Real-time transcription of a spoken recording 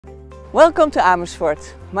Welcome to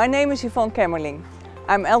Amersfoort. My name is Yvonne Kemmerling.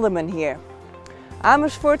 I'm alderman here.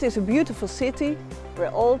 Amersfoort is a beautiful city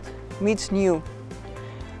where old meets new.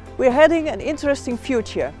 We're heading an interesting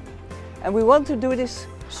future and we want to do this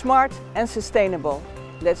smart and sustainable.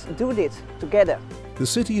 Let's do this together. The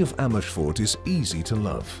city of Amersfoort is easy to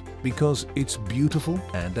love because it's beautiful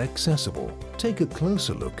and accessible. Take a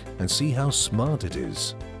closer look and see how smart it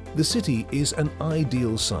is. The city is an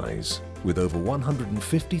ideal size, with over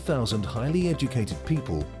 150,000 highly educated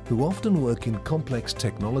people who often work in complex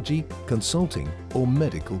technology, consulting or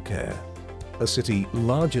medical care. A city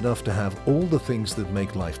large enough to have all the things that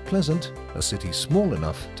make life pleasant, a city small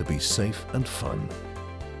enough to be safe and fun.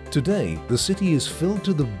 Today, the city is filled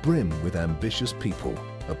to the brim with ambitious people,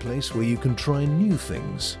 a place where you can try new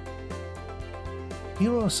things.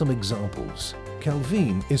 Here are some examples.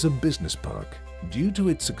 Calvin is a business park. Due to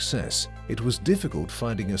its success, it was difficult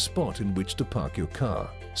finding a spot in which to park your car,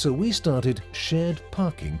 so we started Shared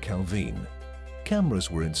Parking Calvin. Cameras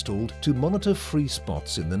were installed to monitor free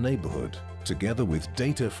spots in the neighborhood. Together with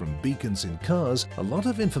data from beacons in cars, a lot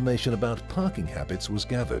of information about parking habits was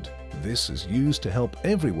gathered. This is used to help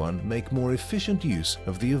everyone make more efficient use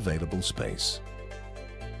of the available space.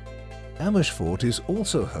 Amersfoort is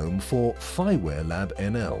also home for Fireware Lab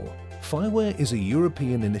NL. Fireware is a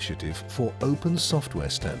European initiative for open software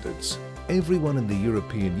standards. Everyone in the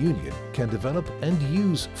European Union can develop and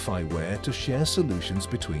use Fireware to share solutions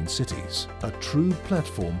between cities, a true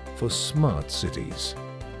platform for smart cities.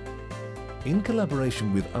 In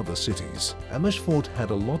collaboration with other cities, Amersfoort had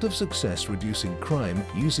a lot of success reducing crime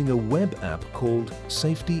using a web app called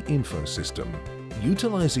Safety Info System.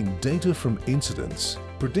 Utilizing data from incidents,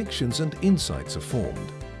 predictions and insights are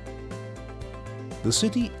formed. The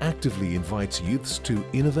city actively invites youths to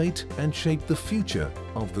innovate and shape the future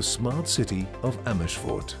of the smart city of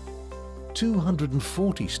Amersfoort.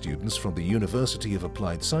 240 students from the University of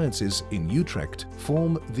Applied Sciences in Utrecht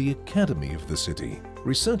form the Academy of the city.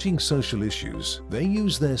 Researching social issues, they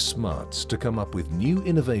use their smarts to come up with new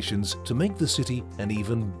innovations to make the city an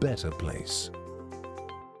even better place.